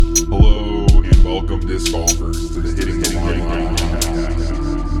Welcome disc golfers to the Hitting the Line podcast.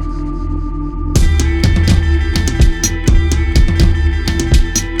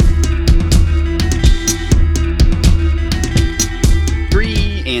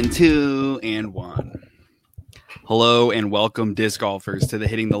 3 and 2 and 1. Hello and welcome disc golfers to the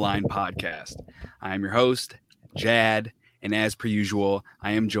Hitting the Line podcast. I am your host, Jad, and as per usual,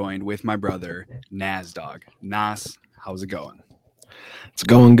 I am joined with my brother, Nasdog. Nas, how's it going? It's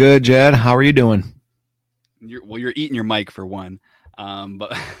going good, Jad. How are you doing? You're eating your mic for one,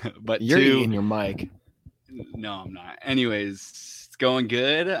 but You're two, eating your mic. No, I'm not. Anyways, it's going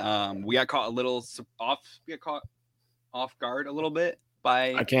good. We got caught a little off. We got caught off guard a little bit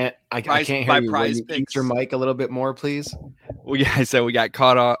by. I can't hear by you. Prize Will you Picks. eat your mic a little bit more, please? Well, yeah, I said we got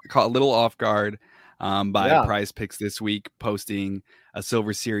caught a little off guard by Prize Picks this week, posting a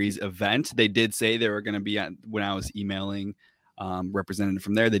Silver Series event. They did say they were going to be on, when I was emailing representative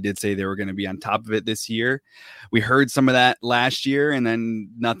from there, they did say they were going to be on top of it this year. We heard some of that last year, and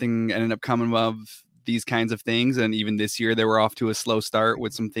then nothing ended up coming of these kinds of things. And even this year, they were off to a slow start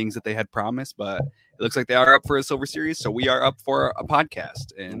with some things that they had promised, but it looks like they are up for a Silver Series. So we are up for a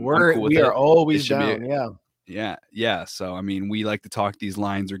podcast, and we are always down. Yeah. So, I mean, we like to talk these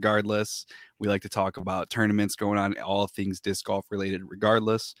lines regardless. We like to talk about tournaments going on, all things disc golf related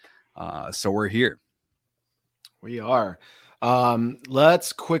regardless. So we're here. We are.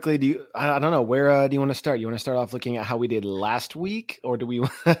 Let's quickly I don't know, where do you want to start? You want to start off looking at how we did last week, or do we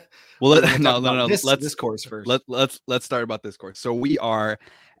no, this course first? Let's start about this course. So we are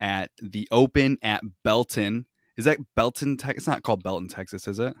at the Open at Belton. Is that Belton, Texas? It's not called Belton, Texas,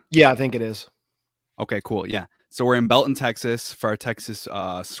 is it? Yeah, I think it is. Okay, cool. Yeah. So we're in Belton, Texas for our Texas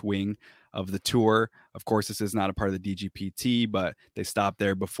swing of the tour. Of course, this is not a part of the DGPT, but they stopped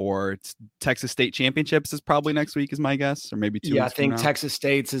there before. It's Texas State Championships is probably next week, is my guess, or maybe 2 weeks. Yeah, I think Texas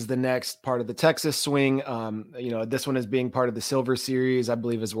States is the next part of the Texas swing. This one is being part of the Silver Series, I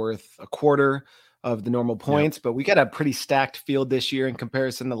believe is worth a quarter of the normal points, but we got a pretty stacked field this year in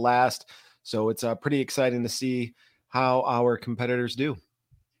comparison to last. So it's pretty exciting to see how our competitors do.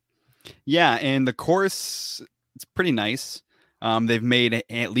 Yeah, and the course, it's pretty nice. They've made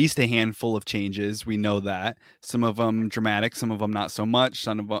at least a handful of changes. We know that. Some of them dramatic, some of them not so much.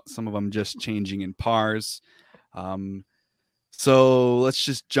 Some of them just changing in pars. So let's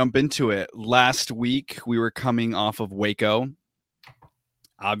just jump into it. Last week, we were coming off of Waco.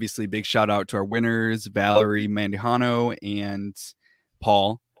 Obviously, big shout out to our winners, Valerie Mandujano and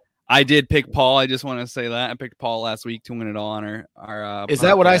Paul. I did pick Paul. I just want to say that I picked Paul last week to win it all on our Is podcast.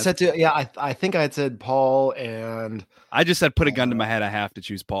 that what I said too? Yeah, I think I had said Paul, and I just said put a gun to my head. I have to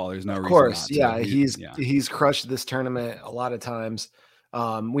choose Paul. There's no reason. Of course, not to. he's crushed this tournament a lot of times.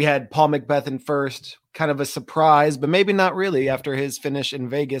 We had Paul McBeth in first, kind of a surprise, but maybe not really after his finish in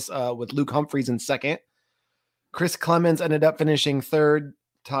Vegas with Luke Humphreys in second. Chris Clemens ended up finishing third,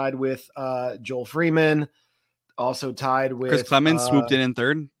 tied with Joel Freeman. Also tied with Chris Clemens swooped in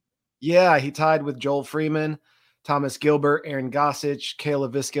third. Yeah, he tied with Joel Freeman, Thomas Gilbert, Aaron Gossage,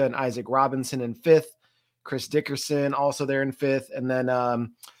 Kayla Viska, and Isaac Robinson in fifth. Chris Dickerson also there in fifth. And then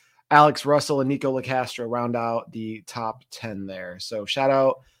Alex Russell and Nico LaCastro round out the top 10 there. So shout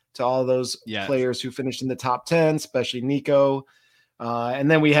out to all those players who finished in the top 10, especially Nico. And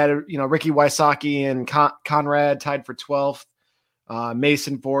then we had, Ricky Wysocki and Conrad tied for 12th.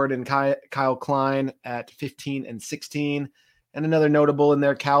 Mason Ford and Kyle Klein at 15 and 16. And another notable in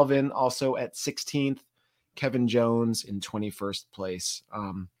there, Calvin, also at 16th. Kevin Jones in 21st place.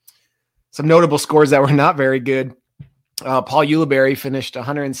 Some notable scores that were not very good. Paul Ulibarri finished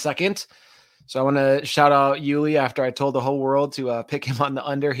 102nd. So I want to shout out Yuli after I told the whole world to pick him on the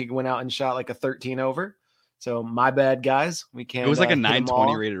under. He went out and shot like a 13 over. So my bad, guys. We can't. It was like a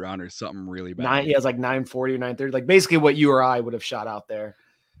 920 rated round or something really bad. It was like 940 or 930. Like basically what you or I would have shot out there.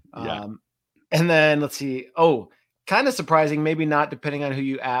 And then let's see. Kind of surprising, maybe not depending on who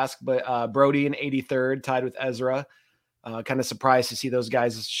you ask, but Brody in 83rd, tied with Ezra. Kind of surprised to see those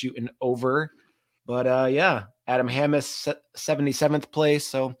guys shooting over. But Adam Hammis, 77th place.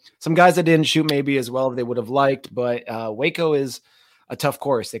 So some guys that didn't shoot maybe as well as they would have liked, but Waco is a tough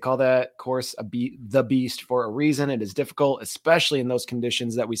course. They call that course the beast for a reason. It is difficult, especially in those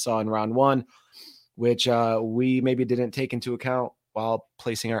conditions that we saw in round one, which we maybe didn't take into account while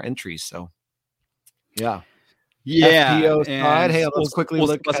placing our entries. So, yeah. FPO side. Hey, let's quickly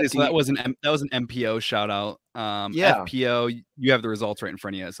look. So that was an MPO shout out. FPO, you have the results right in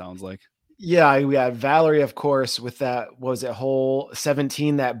front of you. It sounds like. Yeah, we had Valerie, of course, with that hole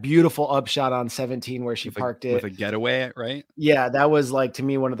 17, that beautiful upshot on 17 where she parked it with a getaway, right? Yeah, that was like to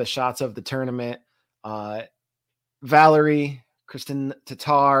me one of the shots of the tournament. Valerie, Kristen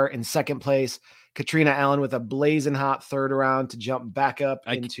Tatar in second place. Katrina Allen with a blazing hot third round to jump back up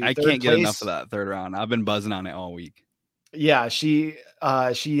into I third can't get place. enough of that third round. I've been buzzing on it all week. Yeah, she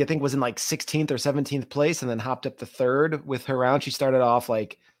I think was in like 16th or 17th place and then hopped up to third with her round. She started off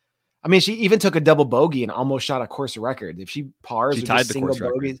like, I mean, she even took a double bogey and almost shot a course record. If she pars She with tied just the single course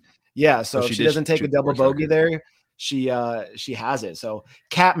record. bogeys, yeah. So if she doesn't take a double bogey there, she has it. So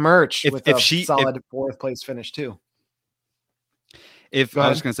Kat Merch with a solid fourth place finish too. I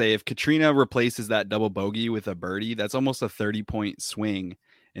was going to say, if Katrina replaces that double bogey with a birdie, that's almost a 30-point swing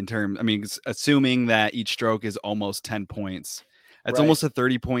in terms. I mean, assuming that each stroke is almost 10 points, that's almost a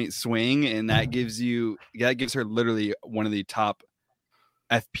 30-point swing. And that gives her literally one of the top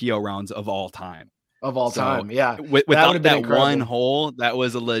FPO rounds of all time. Yeah. Without that one hole, that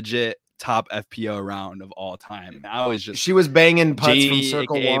was a legit top FPO round of all time. She was banging putts Jamie, from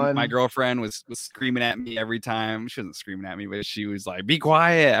circle one. My girlfriend was screaming at me every time. She wasn't screaming at me, but she was like, "Be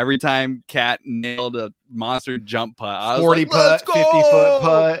quiet!" Every time Kat nailed a monster jump putt, I was 40 like, putt, 50-foot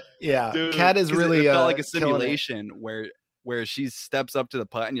putt. Yeah, dude, Kat is really it felt like a simulation where she steps up to the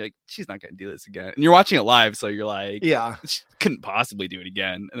putt and you're like, she's not gonna do this again. And you're watching it live, so you're like, yeah, she couldn't possibly do it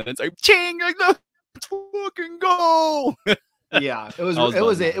again. And then it's like, ching, like, let's fucking go. Yeah, it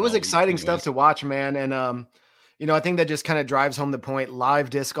was exciting stuff to watch, man. And I think that just kind of drives home the point. Live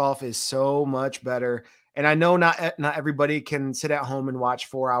disc golf is so much better. And I know not everybody can sit at home and watch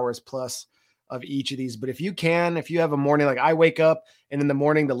 4 hours plus of each of these, but if you have a morning, like I wake up and in the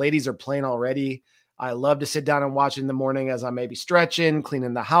morning the ladies are playing already. I love to sit down and watch in the morning as I may be stretching,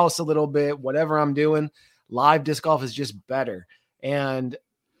 cleaning the house a little bit, whatever I'm doing. Live disc golf is just better. And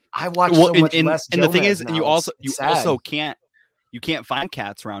I watch so much less. And the thing is, you also can't find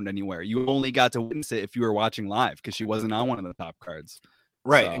Kat's round anywhere. You only got to witness it if you were watching live because she wasn't on one of the top cards.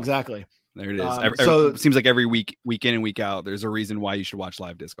 Right, so, exactly. There it is. It seems like every week in and week out, there's a reason why you should watch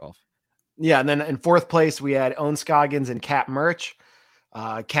live disc golf. Yeah, and then in fourth place, we had Owen Scoggins and Kat Merch.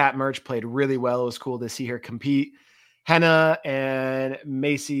 Kat Merch played really well. It was cool to see her compete. Henna and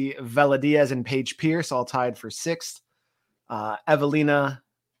Macy Veladiaz and Paige Pierce all tied for sixth. Evelina,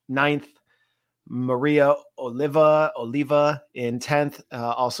 ninth. Maria Oliva in 10th,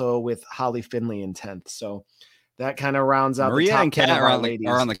 also with Holly Finley in 10th. So that kind of rounds out Maria the top and Kat are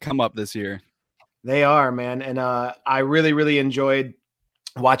on the come up this year. They are, man. And I really, really enjoyed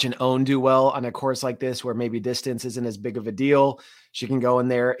watching Owen do well on a course like this where maybe distance isn't as big of a deal. She can go in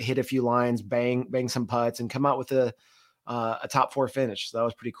there, hit a few lines, bang some putts, and come out with a top four finish. So that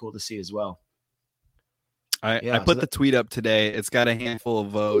was pretty cool to see as well. I put the tweet up today. It's got a handful of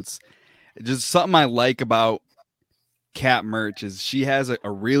votes. Just something I like about Kat Merch is she has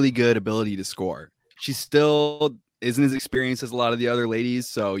a really good ability to score. She still isn't as experienced as a lot of the other ladies,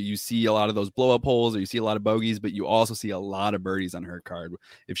 so you see a lot of those blow up holes or you see a lot of bogeys, but you also see a lot of birdies on her card.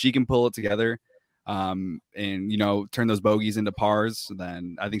 If she can pull it together and turn those bogeys into pars,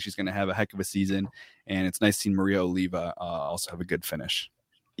 then I think she's going to have a heck of a season. And it's nice seeing Maria Oliva also have a good finish.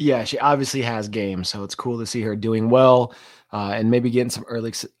 Yeah, she obviously has game, so it's cool to see her doing well and maybe getting some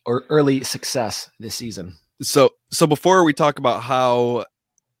early success this season. So before we talk about how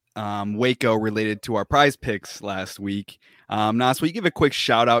Waco related to our prize picks last week, Nas, will you give a quick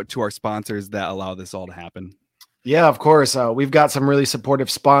shout out to our sponsors that allow this all to happen? Yeah, of course. We've got some really supportive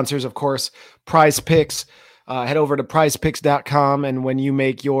sponsors, of course. Prize Picks. Head over to prizepicks.com, and when you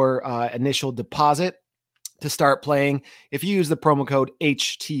make your initial deposit to start playing, if you use the promo code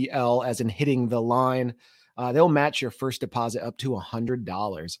HTL, as in hitting the line, they'll match your first deposit up to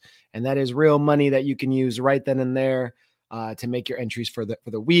 $100. And that is real money that you can use right then and there to make your entries for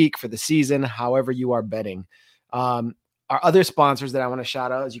the week, for the season, however you are betting. Our other sponsors that I want to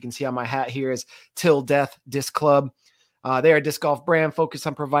shout out, as you can see on my hat here, is Till Death Disc Club. They are a disc golf brand focused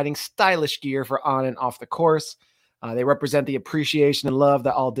on providing stylish gear for on and off the course. They represent the appreciation and love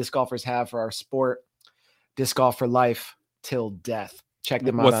that all disc golfers have for our sport. Disc Golf for Life, Till Death. Check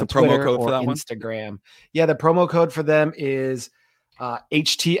them out on Twitter or Instagram. Yeah, the promo code for them is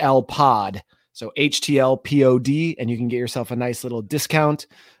HTL Pod. So HTL POD, and you can get yourself a nice little discount,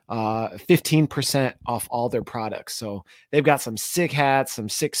 15% off all their products. So they've got some sick hats, some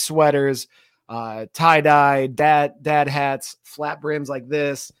sick sweaters, tie-dye, dad hats, flat brims like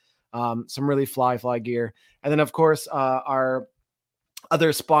this, some really fly gear. And then, of course, our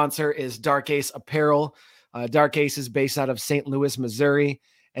other sponsor is Dark Ace Apparel. Dark Ace is based out of St. Louis, Missouri,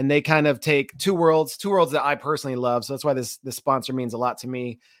 and they kind of take two worlds that I personally love. So that's why this sponsor means a lot to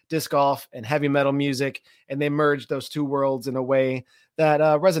me, disc golf and heavy metal music. And they merge those two worlds in a way that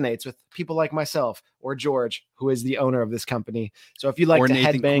resonates with people like myself or George, who is the owner of this company. So if you like to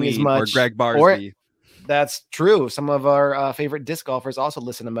headbang as much, or Greg Barsby, That's true. Some of our favorite disc golfers also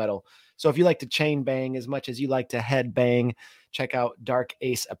listen to metal. So if you like to chain bang as much as you like to head bang, check out Dark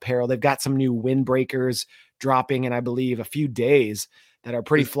Ace Apparel. They've got some new windbreakers dropping in, I believe, a few days that are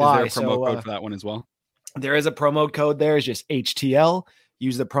pretty fly. Is there a promo code for that one as well? There is a promo code there. It's just HTL.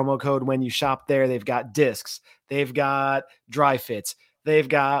 Use the promo code when you shop there. They've got discs. They've got dry fits. They've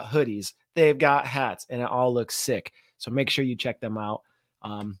got hoodies. They've got hats, and it all looks sick. So make sure you check them out.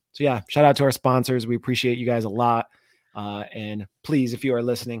 So yeah, shout out to our sponsors. We appreciate you guys a lot. And please, if you are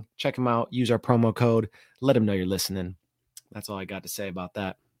listening, check them out. Use our promo code. Let them know you're listening. That's all I got to say about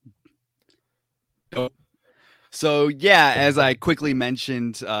that. So yeah, as I quickly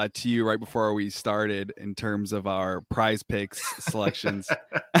mentioned to you right before we started, in terms of our Prize Picks selections,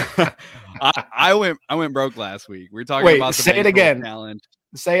 I went broke last week. We're talking about the say it again. Challenge.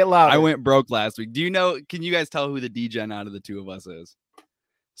 Say it loud. I went broke last week. Do you know? Can you guys tell who the DGen out of the two of us is?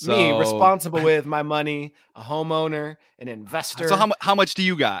 Me, responsible with my money, a homeowner, an investor. So how much do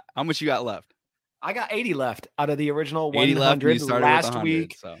you got? How much you got left? I got 80 left out of the original 100 last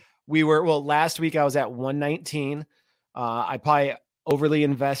week. So. Last week I was at 119. I probably overly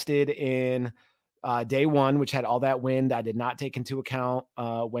invested in day one, which had all that wind. I did not take into account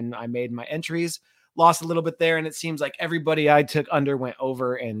when I made my entries. Lost a little bit there, and it seems like everybody I took under went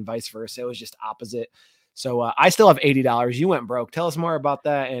over and vice versa. It was just opposite. So I still have $80. You went broke. Tell us more about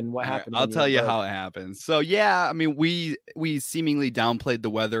that and what happened. I'll tell you how it happened. So yeah, I mean, we seemingly downplayed the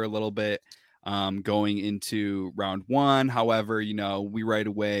weather a little bit going into round one. However, we right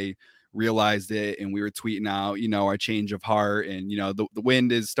away realized it, and we were tweeting out, our change of heart, and the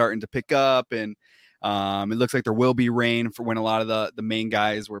wind is starting to pick up, and it looks like there will be rain for when a lot of the main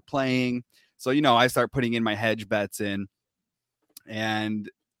guys were playing. So I start putting in my hedge bets in, and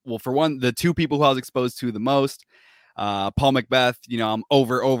well, for one, the two people who I was exposed to the most, Paul McBeth, I'm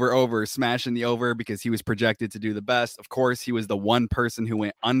over smashing the over because he was projected to do the best. Of course, he was the one person who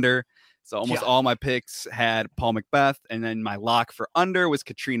went under. So almost all my picks had Paul McBeth. And then my lock for under was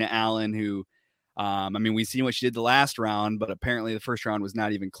Katrina Allen, who, we've seen what she did the last round, but apparently the first round was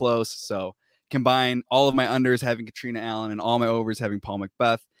not even close. So combine all of my unders having Katrina Allen and all my overs having Paul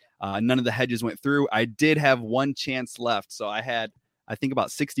McBeth. None of the hedges went through. I did have one chance left. So I had, I think, about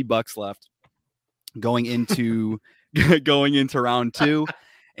 $60 left going into round two.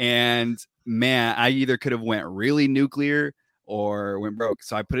 And man, I either could have went really nuclear or went broke.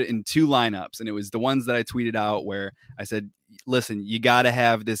 So I put it in two lineups, and it was the ones that I tweeted out where I said, listen, you got to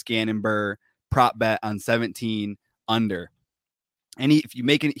have this Gannon Buhr prop bet on 17 under. And if you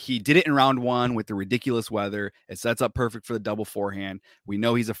make it, he did it in round one with the ridiculous weather. It sets up perfect for the double forehand. We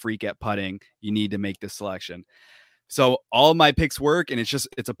know he's a freak at putting. You need to make this selection. So all my picks work, and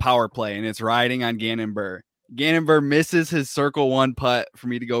it's a power play, and it's riding on Gannon Buhr. Gannon Buhr misses his circle one putt for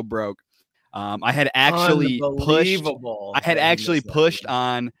me to go broke. I had actually pushed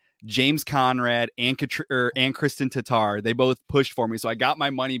on James Conrad and Kristen Tatar. They both pushed for me, so I got my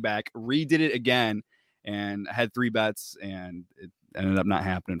money back, redid it again, and I had 3 bets, and it ended up not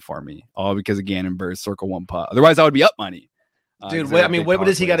happening for me, all because of Gannon Buhr's circle one putt. Otherwise, I would be up money. Dude, what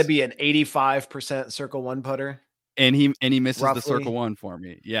does he got to be, an 85% circle one putter? And he misses roughly the circle one for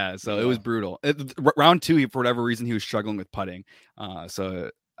me. Yeah. So it was brutal. Round two, for whatever reason, he was struggling with putting.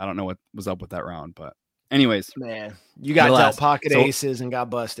 So I don't know what was up with that round, but anyways, man, you got dealt pocket aces and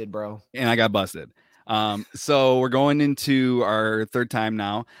got busted, bro. And I got busted. So we're going into our third time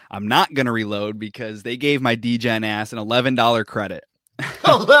now. I'm not going to reload because they gave my DGen ass an $11 credit.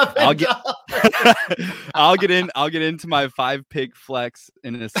 $11. I'll get into my 5-pick flex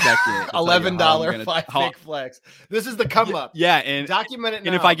in a second. $11 5-pick flex. This is the come up. Yeah, and document it now.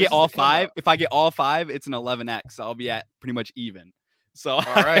 And if I get all 5, it's an 11x. I'll be at pretty much even. So all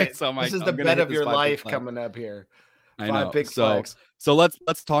right. So this is the bet of your life coming up here. 5-pick flex. So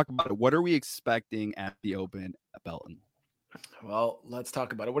let's talk about it. What are we expecting at the Open at Belton? Well, let's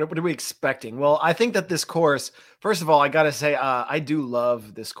talk about it. What are we expecting? Well, I think that this course, first of all, I got to say, I do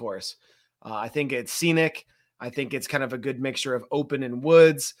love this course. I think it's scenic. I think it's kind of a good mixture of open and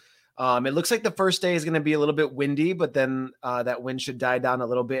woods. It looks like the first day is going to be a little bit windy, but then that wind should die down a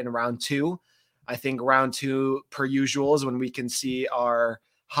little bit in round 2. I think round 2, per usual, is when we can see our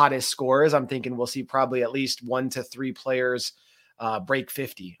hottest scores. I'm thinking we'll see probably at least 1 to 3 players break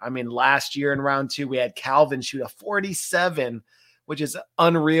 50. I mean, last year in round 2, we had Calvin shoot a 47, which is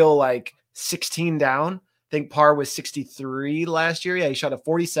unreal, like 16 down. I think par was 63 last year. Yeah, he shot a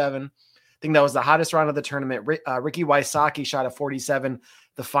 47. I think that was the hottest round of the tournament. Ricky Wysocki shot a 47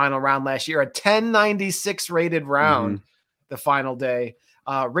 the final round last year, a 1096 rated round the final day.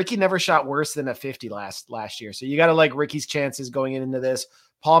 Ricky never shot worse than a 50 last year. So you got to like Ricky's chances going into this.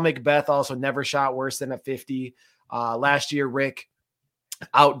 Paul McBeth also never shot worse than a 50. Last year, Rick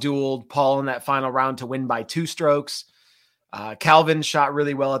outdueled Paul in that final round to win by 2 strokes. Calvin shot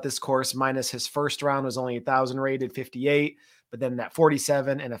really well at this course, minus his first round was only 1,000 rated, 58, but then that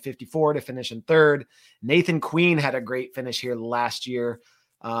 47 and a 54 to finish in third. Nathan Queen had a great finish here last year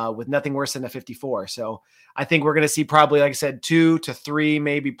with nothing worse than a 54. So I think we're going to see probably, like I said, 2 to 3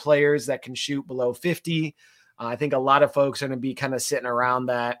 maybe players that can shoot below 50. I think a lot of folks are going to be kind of sitting around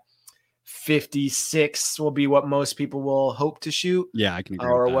that 56 will be what most people will hope to shoot. Yeah, I can agree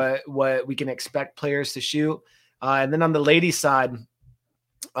or with that. what we can expect players to shoot. And then on the ladies' side,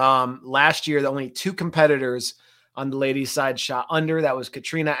 last year, the only 2 competitors on the ladies' side shot under. That was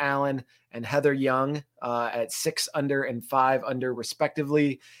Katrina Allen and Heather Young at 6 under and 5 under,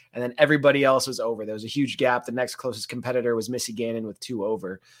 respectively. And then everybody else was over. There was a huge gap. The next closest competitor was Missy Gannon with 2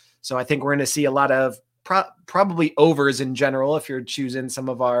 over. So I think we're going to see a lot of probably overs in general if you're choosing some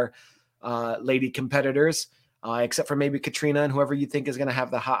of our lady competitors, except for maybe Katrina and whoever you think is going to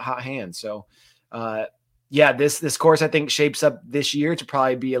have the hot hand. So, yeah, this course I think shapes up this year to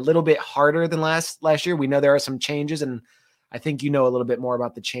probably be a little bit harder than last year. We know there are some changes, and I think you know a little bit more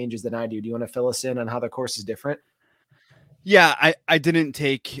about the changes than I do. Do you want to fill us in on how the course is different? Yeah, I didn't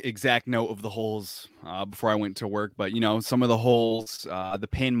take exact note of the holes before I went to work, but some of the holes, the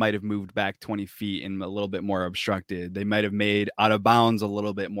pin might have moved back 20 feet and a little bit more obstructed. They might have made out of bounds a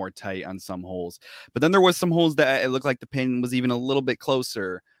little bit more tight on some holes, but then there was some holes that it looked like the pin was even a little bit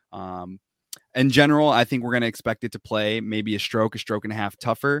closer. In general, I think we're going to expect it to play maybe a stroke and a half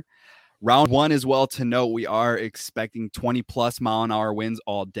tougher. Round 1 as well to note, we are expecting 20 plus mile an hour winds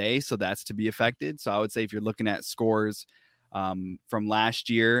all day. So that's to be affected. So I would say if you're looking at scores from last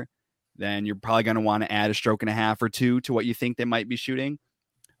year, then you're probably going to want to add a stroke and a half or 2 to what you think they might be shooting.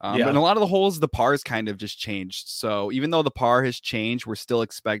 But in a lot of the holes, the pars kind of just changed. So even though the par has changed, we're still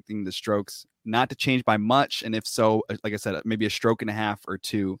expecting the strokes not to change by much. And if so, like I said, maybe a stroke and a half or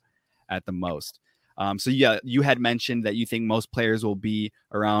 2 at the most. So yeah, you had mentioned that you think most players will be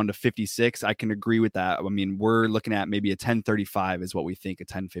around a 56. I can agree with that. I mean, we're looking at maybe a 1035 is what we think a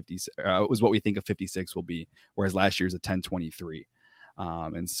 1050 was what we think a 56 will be, whereas last year's a 1023,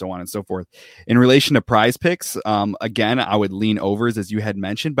 and so on and so forth. In relation to prize picks, again, I would lean overs as you had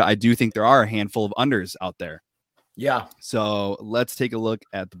mentioned, but I do think there are a handful of unders out there. Yeah. So let's take a look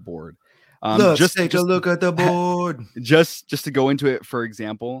at the board. Let's take a look at the board. Just to go into it, for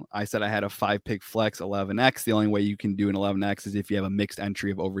example, I said I had a 5-pick flex 11x. The only way you can do an 11x is if you have a mixed entry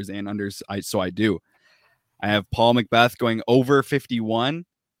of overs and unders. So I do. I have Paul McBeth going over 51.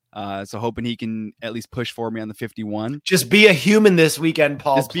 So hoping he can at least push for me on the 51. Just be a human this weekend,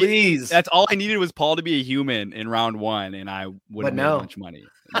 Paul, please. That's all I needed was Paul to be a human in round 1, and I wouldn't have made much money.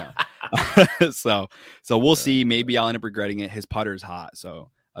 No. so we'll see. Maybe I'll end up regretting it. His putter's hot, so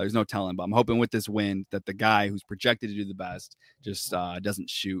there's no telling. But I'm hoping with this win that the guy who's projected to do the best just doesn't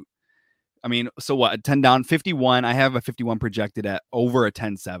shoot. I mean, so what? 10 down, 51. I have a 51 projected at over a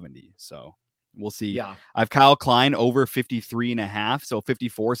 1070. So we'll see. Yeah. I have Kyle Klein over 53.5. So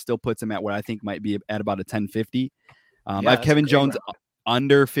 54 still puts him at what I think might be at about a 1050. I have Kevin Jones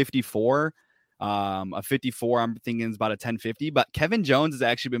under 54. A 54, I'm thinking is about a 1050. But Kevin Jones has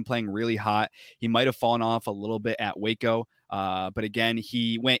actually been playing really hot. He might have fallen off a little bit at Waco. But again,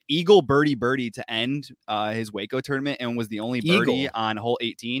 he went eagle birdie to end his Waco tournament and was the only birdie on hole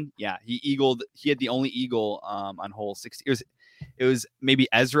 18. Yeah, he had the only eagle on hole 16. It was maybe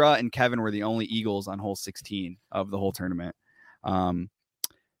Ezra and Kevin were the only eagles on hole 16 of the whole tournament.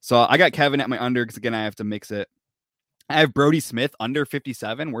 So I got Kevin at my under because again I have to mix it. I have Brody Smith under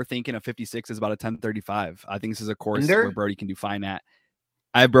 57. We're thinking a 56 is about a 1035. I think this is a course where Brody can do fine at.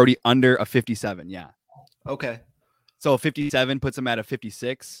 I have Brody under a 57. Yeah. Okay. So 57 puts him at a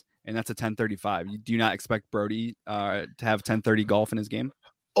 56, and that's a 1035. You do not expect Brody to have 1030 golf in his game?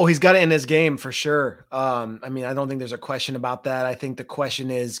 Oh, he's got it in his game for sure. I mean, I don't think there's a question about that. I think the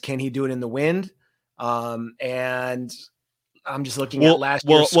question is, can he do it in the wind? And I'm just looking at last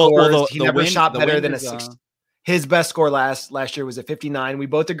year's scores. He never shot better than a 60. His best score last year was a 59. We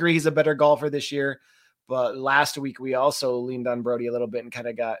both agree he's a better golfer this year, but last week we also leaned on Brody a little bit and kind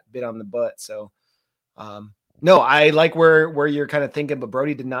of got bit on the butt. So, no, I like where you're kind of thinking, but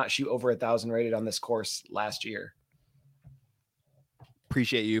Brody did not shoot over 1,000 rated on this course last year.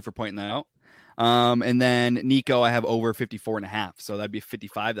 Appreciate you for pointing that out. And then Nico, I have over 54.5. So that'd be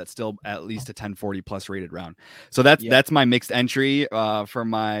 55. That's still at least a 1040 plus rated round. So that's my mixed entry for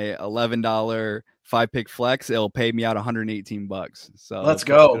my $11 5-pick flex. It'll pay me out $118. So let's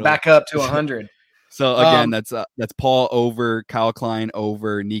go back up to 100. So again, that's Paul over, Kyle Klein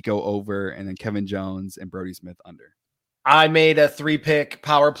over, Nico over, and then Kevin Jones and Brody Smith under. I made a 3-pick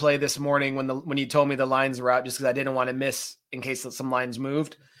power play this morning when you told me the lines were out, just because I didn't want to miss in case some lines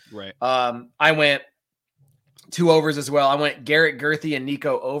moved. Right. I went 2 overs as well. I went Garrett Gurthie and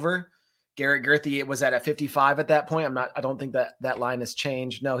Nico over. Garrett Gurthie was at a 55 at that point. I don't think that line has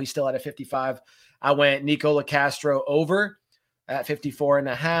changed. No, he's still at a 55. I went Nico LaCastro over at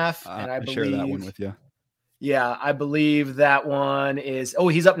 54.5. And I believe share that one with you. Yeah, I believe that one is,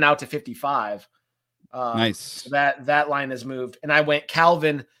 he's up now to 55. Nice. So that line has moved. And I went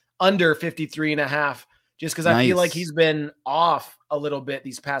Calvin under 53.5, just because I feel like he's been off a little bit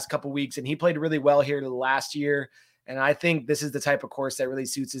these past couple weeks, and he played really well here last year. And I think this is the type of course that really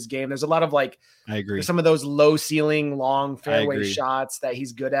suits his game. There's a lot of I agree. Some of those low ceiling, long fairway shots that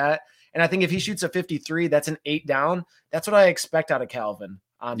he's good at. And I think if he shoots a 53, that's an 8 down. That's what I expect out of Calvin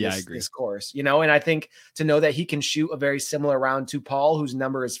on this course, And I think to know that he can shoot a very similar round to Paul, whose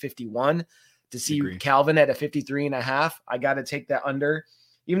number is 51, to see Calvin at a 53.5, I got to take that under,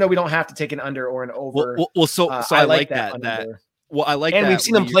 even though we don't have to take an under or an over. So I like that. I like that. And we've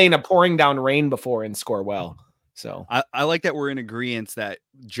seen him play in a pouring down rain before and score well. So I like that we're in agreement that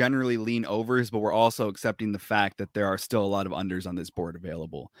generally lean overs, but we're also accepting the fact that there are still a lot of unders on this board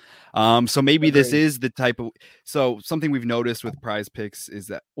available. So maybe this is the type of, something we've noticed with Prize Picks is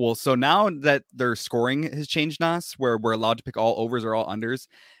that, so now that their scoring has changed, Nas, where we're allowed to pick all overs or all unders,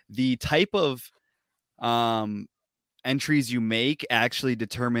 the type of entries you make actually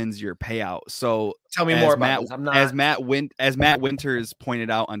determines your payout. So tell me more about this. As Matt Winters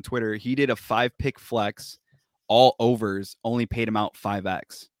pointed out on Twitter, he did a 5-pick flex, all overs, only paid him out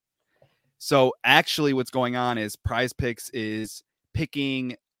 5x. So actually what's going on is Prize Picks is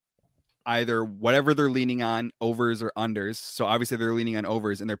picking either whatever they're leaning on, overs or unders. So obviously they're leaning on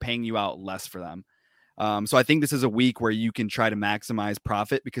overs and they're paying you out less for them. So I think this is a week where you can try to maximize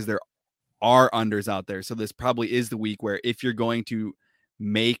profit because there are unders out there. So this probably is the week where if you're going to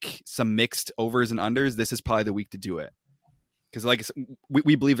make some mixed overs and unders, this is probably the week to do it. Because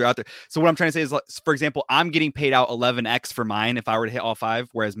we believe they're out there. So what I'm trying to say is, for example, I'm getting paid out 11x for mine if I were to hit all 5,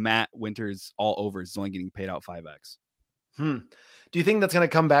 whereas Matt Winters all overs is only getting paid out 5x. Do you think that's going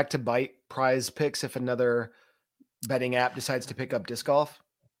to come back to bite Prize Picks if another betting app decides to pick up disc golf?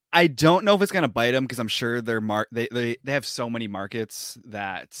 I don't know if it's going to bite them because I'm sure they have so many markets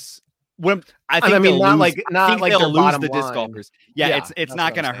that I think they'll lose the disc golfers. Yeah, it's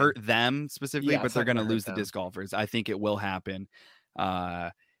not going to hurt them specifically, but they're going to lose the disc golfers. I think it will happen.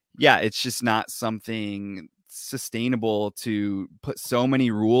 It's just not something sustainable to put so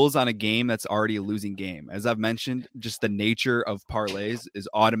many rules on a game that's already a losing game. As I've mentioned, just the nature of parlays is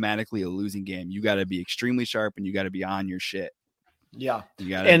automatically a losing game. You got to be extremely sharp and you got to be on your shit. Yeah.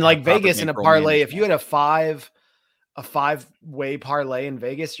 And like Vegas in a parlay, if you had a 5-way parlay in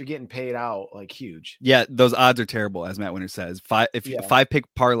Vegas, you're getting paid out like huge. Yeah, those odds are terrible, as Matt Winter says.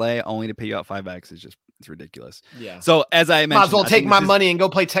 5-pick parlay only to pay you out 5x it's ridiculous. Yeah. So as I mentioned, might as well take my money and go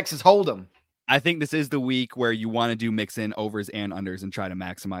play Texas Hold'em. I think this is the week where you want to do mix in overs and unders and try to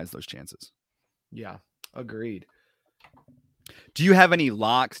maximize those chances. Yeah, agreed. Do you have any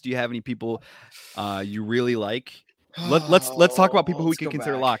locks? Do you have any people you really like? Let's talk about people who we can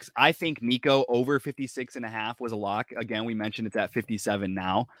consider locks. I think Nico over 56.5 was a lock. Again, we mentioned it's at 57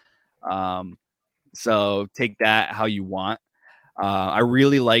 now. So take that how you want. I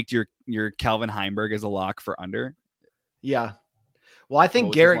really liked your Calvin Heimberg as a lock for under. Yeah. Well, I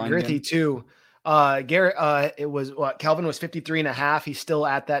think Garrett Gurthie too. It was Calvin was 53.5. He's still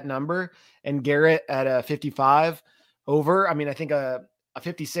at that number, and Garrett at a 55 over. I mean, I think a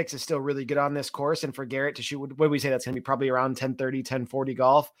 56 is still really good on this course. And for Garrett to shoot, what do we say? That's going to be probably around 1030, 1040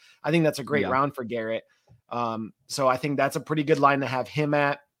 golf. I think that's a great round for Garrett. So I think that's a pretty good line to have him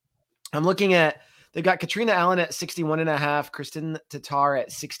at. I'm looking at, they've got Katrina Allen at 61.5, Kristen Tatar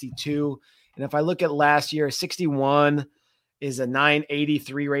at 62. And if I look at last year, 61 is a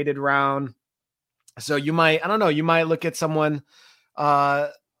 983 rated round. So you might look at someone,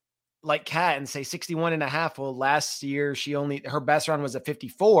 like Kat and say 61.5. Well, last year her best round was a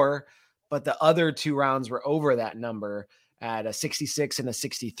 54, but the other 2 rounds were over that number at a 66 and a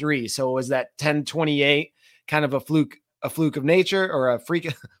 63. So was that 1028 kind of a fluke of nature or a freak?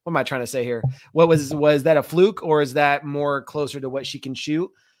 What am I trying to say here? Was that a fluke or is that more closer to what she can shoot?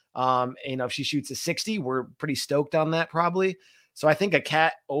 If she shoots a 60, we're pretty stoked on that probably. So I think a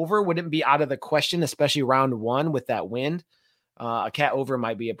Kat over wouldn't be out of the question, especially round 1 with that wind. A Kat over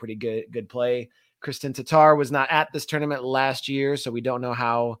might be a pretty good play. Kristen Tatar was not at this tournament last year, so we don't know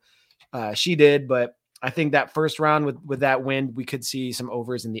how she did, but I think that first round with that wind, we could see some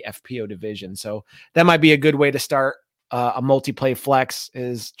overs in the FPO division. So that might be a good way to start a multi-play flex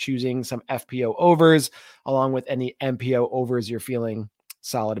is choosing some FPO overs along with any MPO overs you're feeling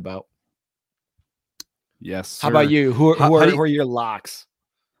solid about. Yes. Sir. How about you? Who are your locks?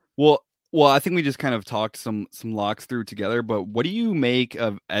 Well, I think we just kind of talked some locks through together, but what do you make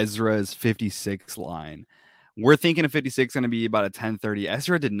of Ezra's 56 line? We're thinking of 56 going to be about a 10-30.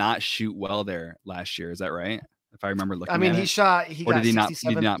 Ezra did not shoot well there last year. Is that right? If I remember looking at he it. shot, he or got did he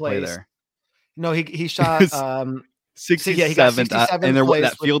not, play there? No, he shot 67th, he got 67th and that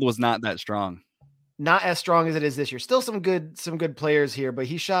place field was not that strong. Not as strong as it is this year. Still some good players here, but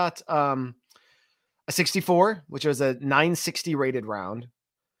he shot a 64, which was a 960 rated round.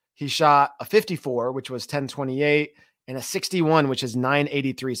 He shot a 54, which was 1028, and a 61, which is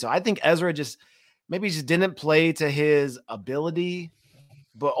 983. So I think Ezra just didn't play to his ability,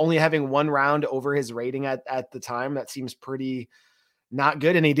 but only having one round over his rating at the time, that seems pretty not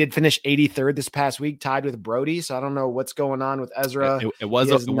good. And he did finish 83rd this past week, tied with Brody. So I don't know what's going on with Ezra. It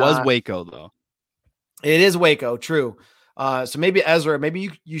was Waco though. It is Waco, true. So maybe Ezra,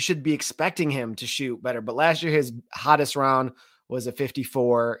 you should be expecting him to shoot better. But last year, his hottest round was a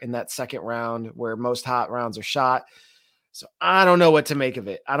 54 in that second round where most hot rounds are shot. So I don't know what to make of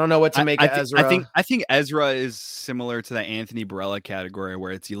it. I don't know what to make of Ezra. I think Ezra is similar to that Anthony Barella category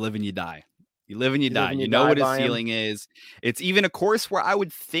where it's you live and you die. You live and you die. You know what his ceiling is. It's even a course where I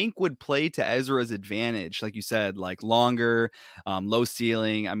would think would play to Ezra's advantage. Like you said, like longer, low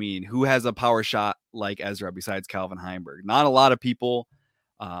ceiling. I mean, who has a power shot like Ezra besides Calvin Heimberg? Not a lot of people.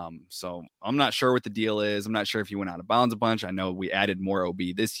 So I'm not sure what the deal is. I'm not sure if he went out of bounds a bunch. I know we added more OB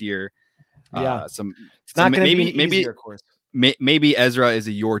this year. Yeah. It's not going to be an easier course. Maybe Ezra is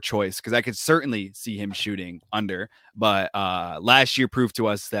your choice because I could certainly see him shooting under. But last year proved to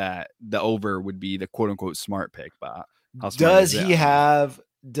us that the over would be the quote unquote smart pick. But does he have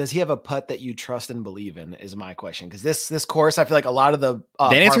a putt that you trust and believe in? Is my question, because this course, I feel like a lot of the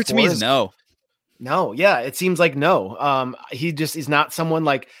answer to me is no. No, yeah, it seems like no. He just is not someone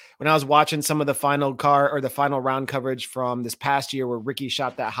like when I was watching some of the final round coverage from this past year where Ricky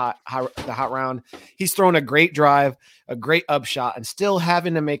shot that hot round. He's thrown a great drive, a great upshot, and still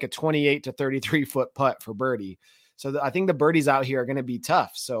having to make a 28 to 33 foot putt for birdie. So I think the birdies out here are going to be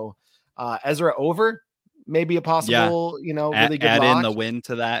tough. So Ezra over, maybe a possible, really good add lock. In the win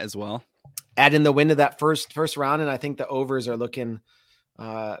to that as well. Add in the win to that first round, and I think the overs are looking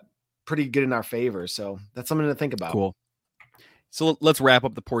pretty good in our favor. So that's something to think about. Cool. So let's wrap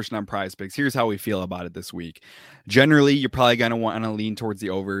up the portion on Prize Picks. Here's how we feel about it this week. Generally, you're probably going to want to lean towards the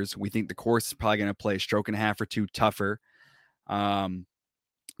overs. We think the course is probably going to play a stroke and a half or two tougher.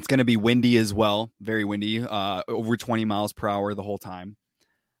 It's going to be windy as well. Very windy, over 20 miles per hour the whole time.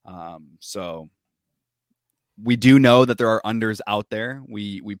 So we do know that there are unders out there.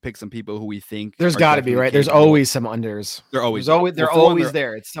 We pick some people who we think there's got to be, right? There's always some unders. They're always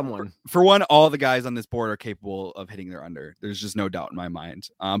there. It's someone. For one, all the guys on this board are capable of hitting their under. There's just no doubt in my mind.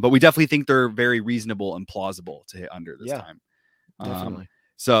 But we definitely think they're very reasonable and plausible to hit under this time. Definitely.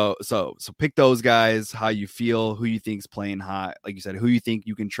 So pick those guys, how you feel, who you think's playing hot, like you said, who you think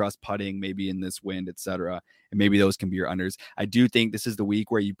you can trust putting maybe in this wind, etc. And maybe those can be your unders. I do think this is the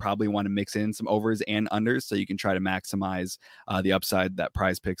week where you probably want to mix in some overs and unders so you can try to maximize the upside that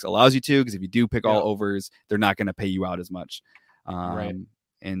Prize Picks allows you to. Because if you do pick all overs, they're not going to pay you out as much. Right.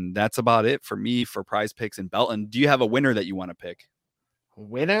 And that's about it for me for Prize Picks and Belton. Do you have a winner that you want to pick?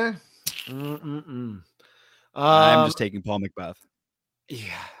 Winner? I'm just taking Paul McBeth. Yeah,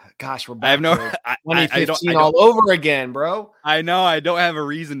 gosh, we're back. I have no. 2015 all over again, bro. I know. I don't have a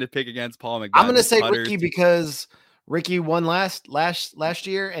reason to pick against Paul McBeth. I'm gonna say Ricky because Ricky won last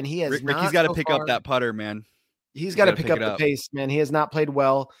year, and he has. Ricky's got to pick up that putter, man. He's got to pick up the pace, man. He has not played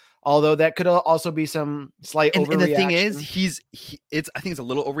well. Although that could also be some slight overreaction. And the thing is, I think it's a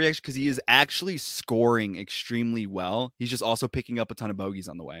little overreaction because he is actually scoring extremely well. He's just also picking up a ton of bogeys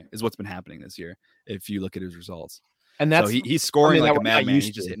on the way. Is what's been happening this year. If you look at his results. And that's he's scoring like a madman. He's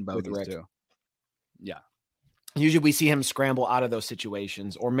just hitting bogeys too. Yeah. Usually we see him scramble out of those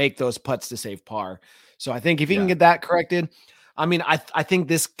situations or make those putts to save par. So I think if he can get that corrected, I mean, I think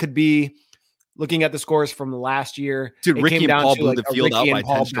this could be looking at the scores from last year. Dude, Ricky and Paul blew the field out by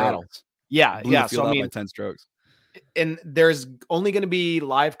 10 strokes. Yeah. So I mean, by 10 strokes. And there's only going to be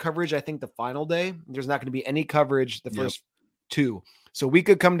live coverage. I think the final day, there's not going to be any coverage the first two. So we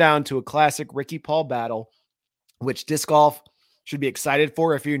could come down to a classic Ricky Paul battle, which disc golf should be excited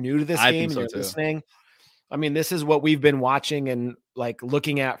for. If you're new to this game and you're listening, I mean, this is what we've been watching and like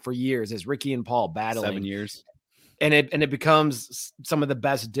looking at for years is Ricky and Paul battling. 7 years. And it becomes some of the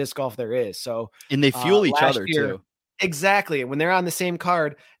best disc golf there is. So, and they fuel each other too. Exactly. When they're on the same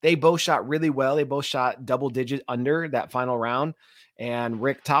card, they both shot really well. They both shot double digit under that final round, and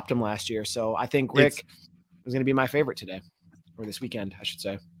Rick topped him last year. So I think Rick is going to be my favorite today, or this weekend, I should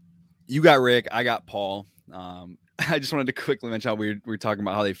say. You got Rick. I got Paul. I just wanted to quickly mention how we were talking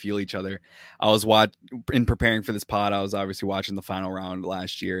about how they feel each other. I was in preparing for this pod. I was obviously watching the final round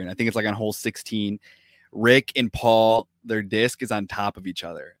last year, and I think it's like on hole 16. Rick and Paul, their disc is on top of each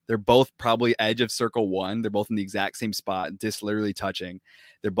other. They're both probably edge of circle 1. They're both in the exact same spot, disc literally touching.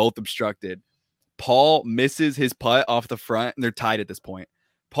 They're both obstructed. Paul misses his putt off the front, and they're tied at this point.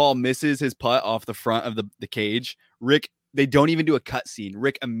 Paul misses his putt off the front of the cage. Rick, they don't even do a cut scene.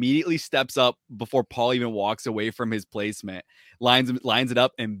 Rick immediately steps up before Paul even walks away from his placement, lines it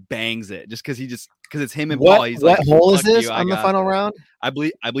up and bangs it just because it's him and Paul. He's what like, hole is this on the final round? I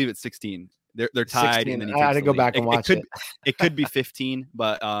believe it's 16. They're tied. 16. And then I had to go back and watch it. It could be 15,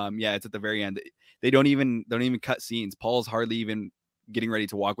 but yeah, it's at the very end. They don't even cut scenes. Paul's hardly even getting ready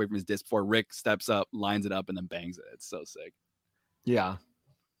to walk away from his disc before Rick steps up, lines it up, and then bangs it. It's so sick. Yeah.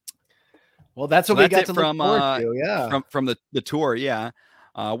 Well, that's what we got to look forward to. Yeah. From the tour. Yeah.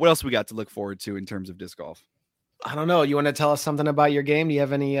 What else we got to look forward to in terms of disc golf? I don't know. You want to tell us something about your game? Do you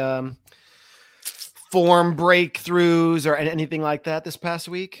have any form breakthroughs or anything like that this past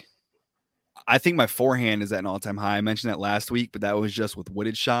week? I think my forehand is at an all-time high. I mentioned that last week, but that was just with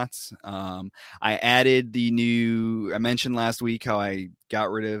wooded shots. I added I mentioned last week how I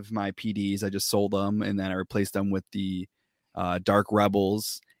got rid of my PDs. I just sold them, and then I replaced them with the Dark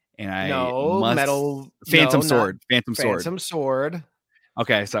Rebels. And Phantom Sword.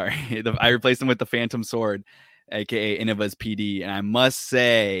 Okay, sorry. I replaced them with the Phantom Sword, aka Innova's PD. And I must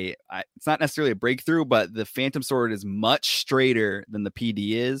say, it's not necessarily a breakthrough, but the Phantom Sword is much straighter than the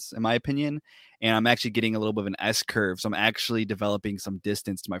PD is, in my opinion. And I'm actually getting a little bit of an S curve. So I'm actually developing some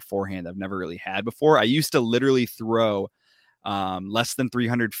distance to my forehand I've never really had before. I used to literally throw less than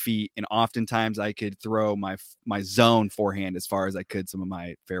 300 feet, and oftentimes I could throw my zone forehand as far as I could some of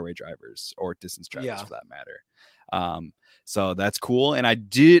my fairway drivers or distance drivers for that matter. So that's cool. And I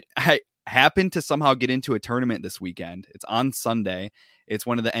happened to somehow get into a tournament this weekend. It's on Sunday. It's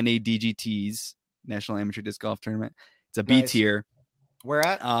one of the NADGT's, National Amateur Disc Golf Tournament. It's a B tier. Where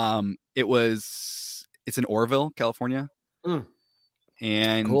at? It's in Oroville, California.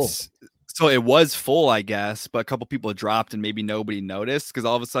 And cool. So it was full, I guess, but a couple people dropped and maybe nobody noticed because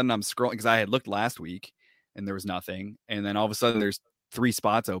all of a sudden I'm scrolling because I had looked last week and there was nothing. And then all of a sudden there's 3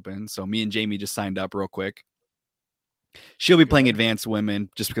 spots open. So me and Jamie just signed up real quick. She'll be playing advanced women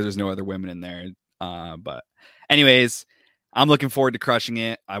just because there's no other women in there. But anyways, I'm looking forward to crushing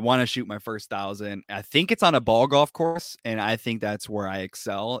it. I want to shoot my first 1,000. I think it's on a ball golf course, and I think that's where I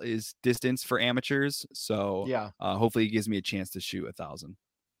excel is distance for amateurs. So yeah, hopefully it gives me a chance to shoot 1,000.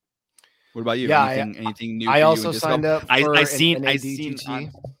 What about you? Yeah, anything new? I also signed up. I seen.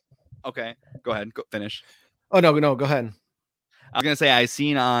 Okay, go ahead. Go finish. Oh no, go ahead. I was gonna say I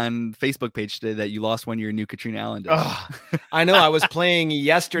seen on Facebook page today that you lost one of your new Katrina Allen discs. I know. I was playing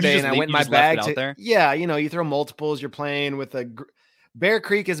yesterday and I went in my bag out there? Yeah, you throw multiples. You're playing with Bear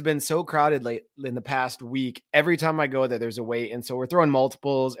Creek has been so crowded late in the past week. Every time I go there, there's a wait, and so we're throwing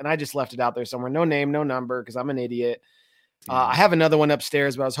multiples, and I just left it out there somewhere. No name, no number, because I'm an idiot. I have another one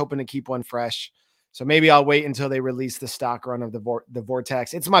upstairs, but I was hoping to keep one fresh. So maybe I'll wait until they release the stock run of the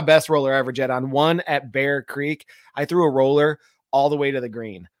Vortex. It's my best roller ever, Jed. On one at Bear Creek, I threw a roller all the way to the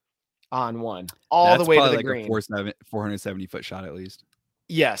green on one. The way to the green. 470 foot shot at least.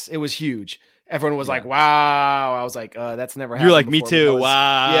 Yes, it was huge. Everyone was like, wow. I was like, that's never happened. You're like, before. Me too.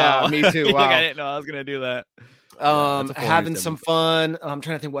 Wow. Yeah, me too. Wow. Like, I didn't know I was going to do that. Having some fun. I'm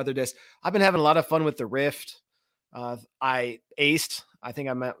trying to think what other disc. I've been having a lot of fun with the Rift. I aced. I think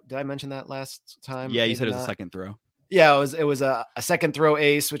did I mention that last time? Yeah, you said it was a second throw. Yeah, it was a second throw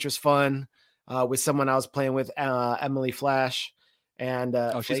ace, which was fun. With someone I was playing with, Emily Flash and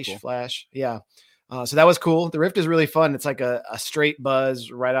she's cool. Flash. Yeah. So that was cool. The Rift is really fun. It's like a straight buzz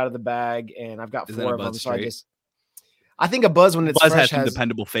right out of the bag, and I've got 4 of them. Straight? So I think a buzz when it's buzz fresh has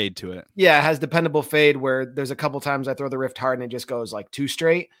dependable fade to it. Yeah, it has dependable fade where there's a couple times I throw the Rift hard and it just goes like 2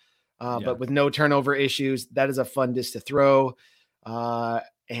 straight. But with no turnover issues, that is a fun disc to throw.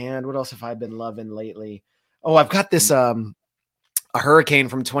 And what else have I been loving lately? Oh, I've got this a Hurricane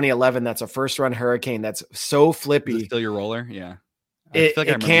from 2011. That's a first run Hurricane. That's so flippy. Is it still your roller? Yeah.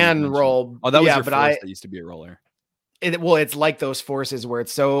 It can roll. Oh, that was your force that used to be a roller. It's like those forces where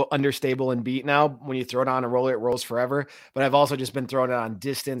it's so understable and beat now. When you throw it on a roller, it rolls forever. But I've also just been throwing it on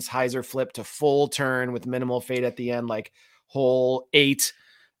distance, hyzer flip to full turn with minimal fade at the end, like hole 8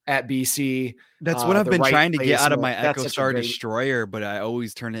 at BC. That's what I've been trying to get out of my Echo Star Destroyer, but I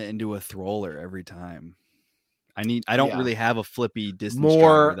always turn it into a thrower every time. I don't really have a flippy distance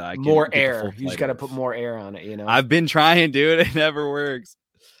more driver that I can more get the air. full You just flight got to of. put more air on it, you know. I've been trying, dude. It never works.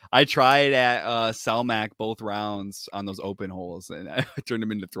 I tried at Selmac both rounds on those open holes, and I turned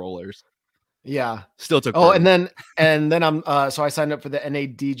them into throwers. Yeah, still took. Oh, birdie. and then I'm so I signed up for the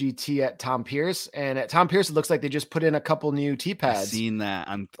NADGT at Tom Pierce, and at Tom Pierce it looks like they just put in a couple new tee pads. I've seen that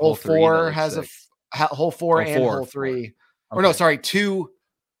on hole 4 that has sick. hole 4 and hole 3. Okay. Or no, sorry, 2.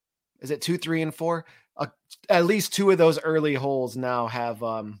 Is it 2, 3, and 4? At least 2 of those early holes now have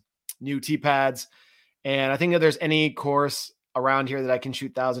new tee pads, and I think if there's any course around here that I can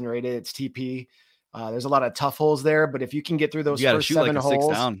shoot 1,000 rated, it's TP. There's a lot of tough holes there, but if you can get through those first 7 holes,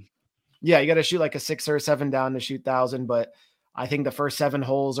 6 down. Yeah, you got to shoot like a 6 or 7 down to shoot 1,000. But I think the first 7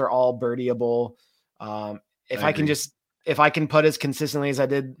 holes are all birdieable. If I can putt as consistently as I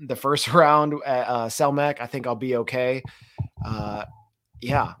did the first round at Selmac, I think I'll be okay.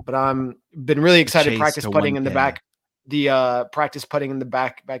 Yeah, but I'm been really excited. Practice putting in the back. The practice putting in the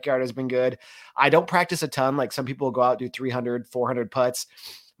backyard has been good. I don't practice a ton. Like some people go out, do 300, 400 putts.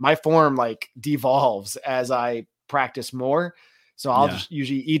 My form like devolves as I practice more. So I'll just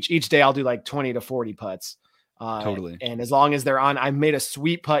usually each day I'll do like 20 to 40 putts. Totally. And as long as they're on, I made a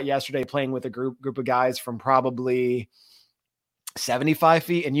sweet putt yesterday playing with a group of guys from probably 75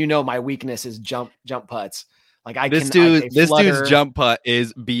 feet. And you know, my weakness is jump putts. Like this dude's jump putt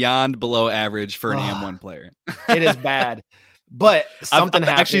is beyond below average for an AM1 player. It is bad. But something happened.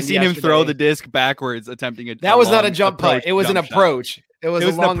 I've actually seen him throw the disc backwards, attempting it. That was not a jump putt. It was an approach. It was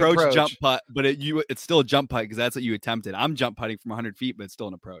an approach jump putt, but it's still a jump putt because that's what you attempted. I'm jump putting from 100 feet, but it's still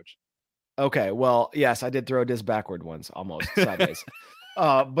an approach. Okay, well, yes, I did throw a disc backward once, almost sideways.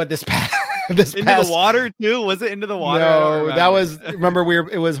 But this into the water too? Was it into the water? No, that was. Remember,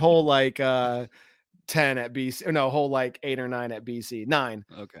 it was hole like 10 at BC. No, hole like 8 or 9 at BC. 9.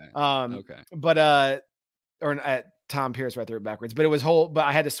 Okay. Okay. But or at Tom Pierce, right there backwards. But it was whole. But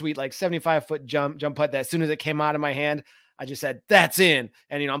I had a sweet like 75-foot jump putt that as soon as it came out of my hand, I just said, that's in.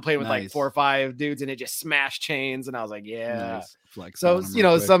 And, I'm playing with like 4 or 5 dudes and it just smashed chains. And I was like, yeah. Nice. So,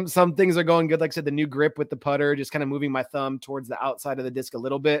 some things are going good. Like I said, the new grip with the putter, just kind of moving my thumb towards the outside of the disc a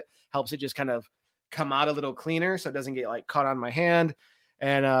little bit helps it just kind of come out a little cleaner. So it doesn't get like caught on my hand.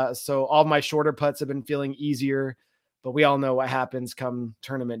 And so all my shorter putts have been feeling easier, but we all know what happens come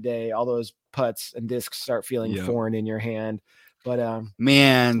tournament day. All those putts and discs start feeling foreign in your hand. But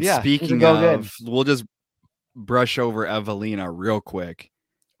man, speaking of, we'll just brush over Evelina real quick.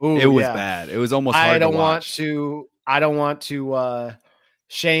 Ooh, it was bad. It was almost hard to watch. I don't want to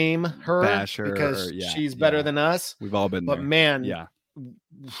shame her, bash her, because she's better than us. We've all been there. But man,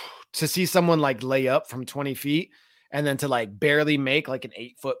 to see someone like lay up from 20 feet and then to like barely make like an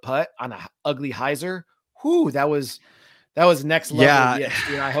 8-foot putt on a ugly hyzer. Whoo, that was next level.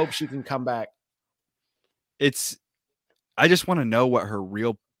 Yeah. I hope she can come back. I just want to know what her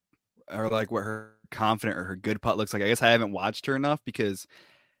real, or like what her confident or her good putt looks like. I guess I haven't watched her enough, because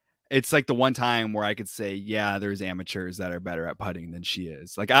it's like the one time where I could say, yeah, there's amateurs that are better at putting than she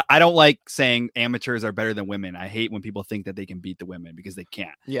is. Like, I don't like saying amateurs are better than women. I hate when people think that they can beat the women, because they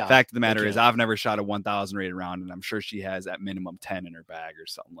can't. Yeah. Fact of the matter is, I've never shot a 1,000 rated round, and I'm sure she has at minimum 10 in her bag or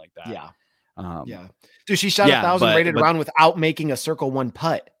something like that. Yeah. Dude, she shot 1,000 rated round without making a circle 1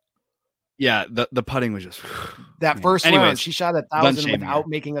 putt. Yeah, the putting was just that first round. She shot 1,000 without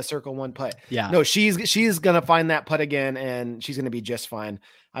making a circle 1 putt. Yeah, no, she's gonna find that putt again, and she's gonna be just fine.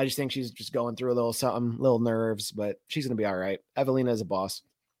 I just think she's just going through a little something, little nerves, but she's gonna be all right. Evelina is a boss.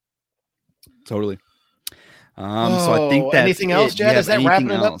 Totally. So I think that anything else, Jed? Is that wrapping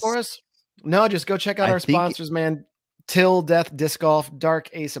it up for us? No, just go check out our sponsors, man. Till Death Disc Golf, Dark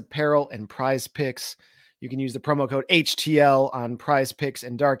Ace Apparel, and Prize Picks. You can use the promo code HTL on Prize Picks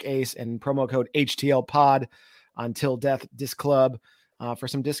and Dark Ace, and promo code HTL Pod on Till Death Disc Club for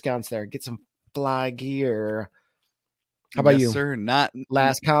some discounts there. Get some fly gear. How about you, sir?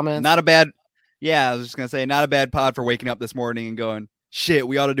 Last comment. Not a bad. Yeah, I was just gonna say, not a bad pod for waking up this morning and going, shit,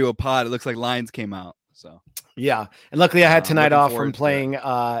 we ought to do a pod. It looks like lines came out. So yeah, and luckily I had tonight off from playing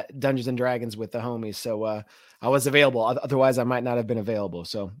Dungeons and Dragons with the homies, so I was available. Otherwise, I might not have been available.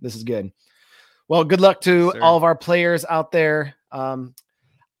 So this is good. Well, good luck to all of our players out there.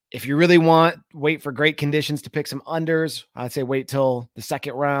 If you really wait for great conditions to pick some unders. I'd say wait till the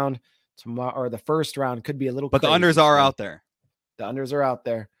second round tomorrow, or the first round could be a little. But crazy. The unders are out there. The unders are out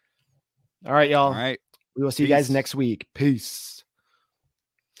there. All right, y'all. All right. We will see you guys next week. Peace.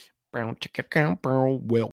 Well.